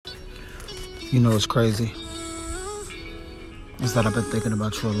You know what's crazy? Is that I've been thinking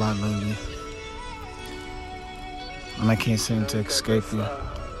about you a lot lately. And I can't seem to escape you.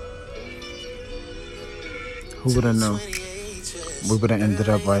 Who would have known we would have ended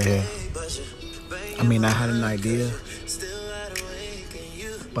up right here? I mean, I had an idea,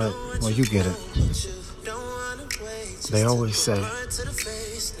 but, well, you get it. They always say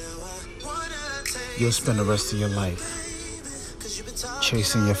you'll spend the rest of your life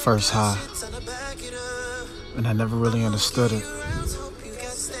chasing your first high. And I never really understood it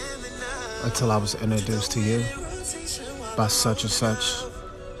until I was introduced to you by such and such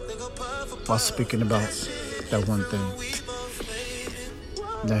while speaking about that one thing.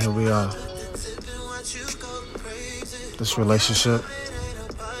 Now here we are. This relationship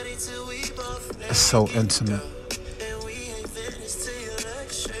is so intimate.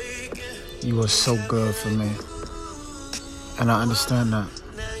 You are so good for me. And I understand that.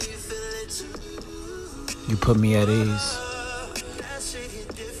 You put me at ease.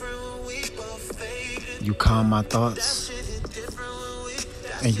 You calm my thoughts.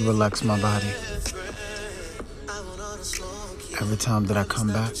 And you relax my body. Every time that I come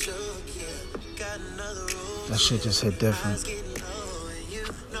back, that shit just hit different.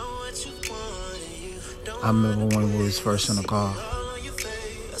 I remember when we was first in the car.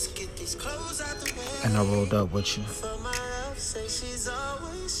 And I rolled up with you.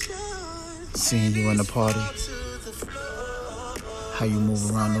 Seeing you in the party, how you move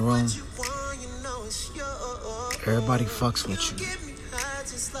around the room. Everybody fucks with you.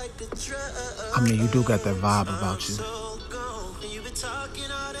 I mean, you do got that vibe about you.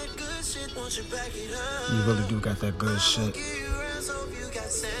 You really do got that good shit.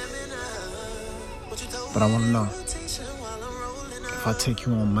 But I want to know, if I take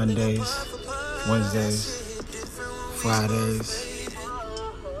you on Mondays, Wednesdays, Fridays,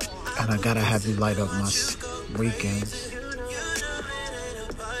 and I gotta have you light up my weekends.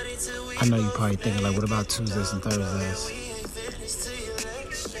 I know you're probably thinking, like, what about Tuesdays and Thursdays?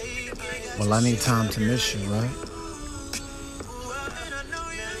 Well, I need time to miss you, right?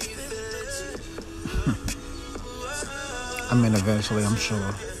 I mean, eventually, I'm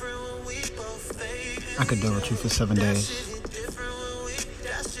sure I could deal with you for 7 days.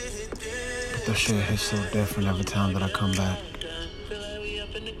 But the shit hits so different every time that I come back.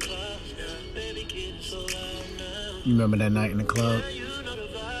 You remember that night in the club?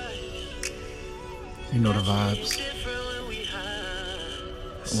 You know the vibes.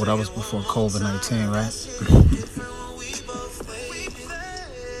 Well, that was before COVID-19, right?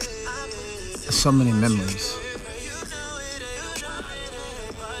 So many memories.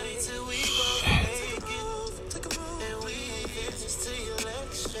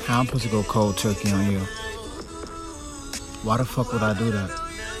 How I'm supposed to go cold turkey on you? Why the fuck would I do that?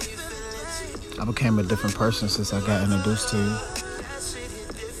 I became a different person since I got introduced to you.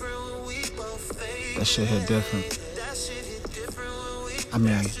 That shit hit different. I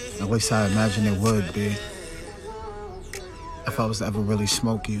mean, at least I imagine it would be if I was to ever really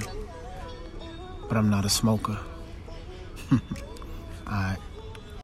smoke you. But I'm not a smoker. Alright.